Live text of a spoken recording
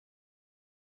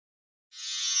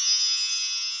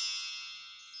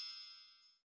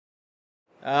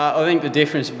I think the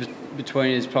difference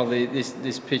between is probably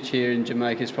this pitch here in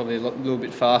Jamaica is probably a little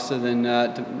bit faster than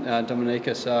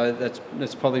Dominica, so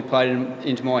that's probably played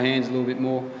into my hands a little bit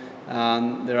more.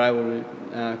 They're able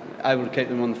to keep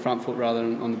them on the front foot rather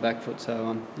than on the back foot,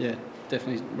 so yeah,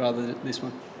 definitely rather this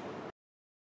one.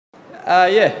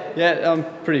 Yeah, I'm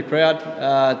pretty proud.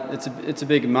 It's a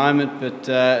big moment, but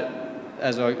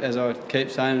as I keep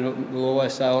saying, we'll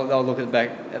always say I'll look back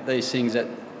at these things at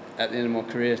the end of my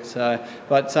career. So,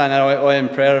 but saying that, I am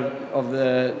proud of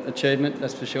the achievement.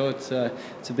 That's for sure. It's a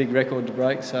big record to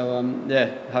break. So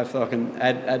yeah, hopefully I can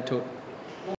add to it.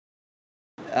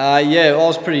 Yeah, I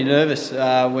was pretty nervous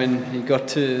when he got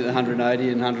to 180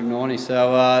 and 190.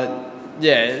 So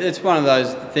yeah, it's one of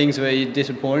those things where you're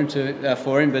disappointed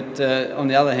for him. But on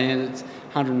the other hand, it's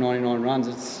 199 runs.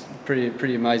 It's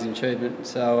pretty amazing achievement.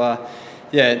 So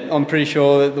yeah, I'm pretty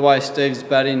sure that the way Steve's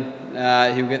batting,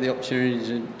 he'll get the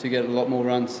opportunity to get a lot more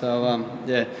runs. So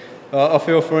yeah, I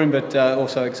feel for him, but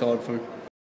also excited for him.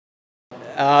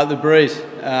 The breeze,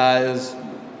 it was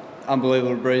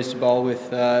unbelievable breeze to bowl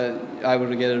with, able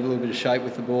to get a little bit of shape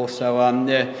with the ball. So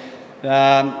yeah,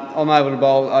 I'm able to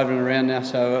bowl over and around now,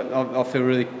 so I feel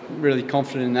really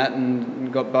confident in that,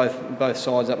 and got both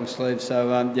sides up my sleeve.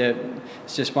 So yeah,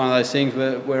 it's just one of those things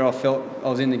where I felt I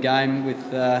was in the game with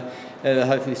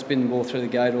hopefully spin the ball through the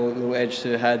gate or a little edge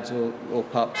to Hads or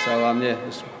pups. So yeah,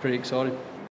 it's pretty exciting.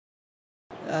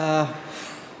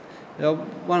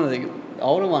 One of the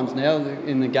older ones now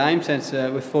in the game sense,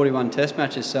 with 41 Test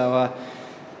matches. So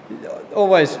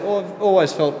always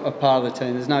felt a part of the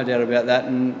team. There's no doubt about that,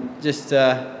 and just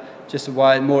the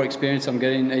way more experience I'm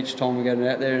getting each time we get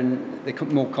out there, and the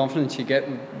more confidence you get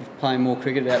with playing more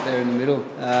cricket out there in the middle.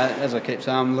 As I keep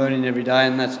saying, I'm learning every day,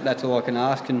 and that's all I can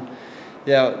ask. And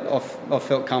yeah, I've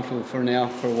felt comfortable for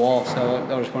a while. So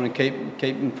I just want to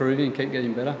keep improving and keep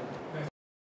getting better.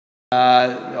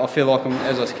 I feel like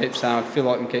as I keep saying, I feel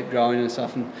like I can keep growing and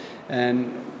stuff,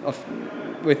 and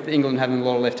with England having a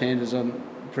lot of left-handers, I'm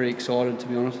pretty excited, to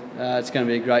be honest. It's going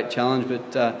to be a great challenge,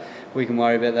 but we can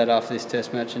worry about that after this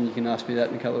Test match, and you can ask me that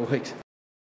in a couple of weeks.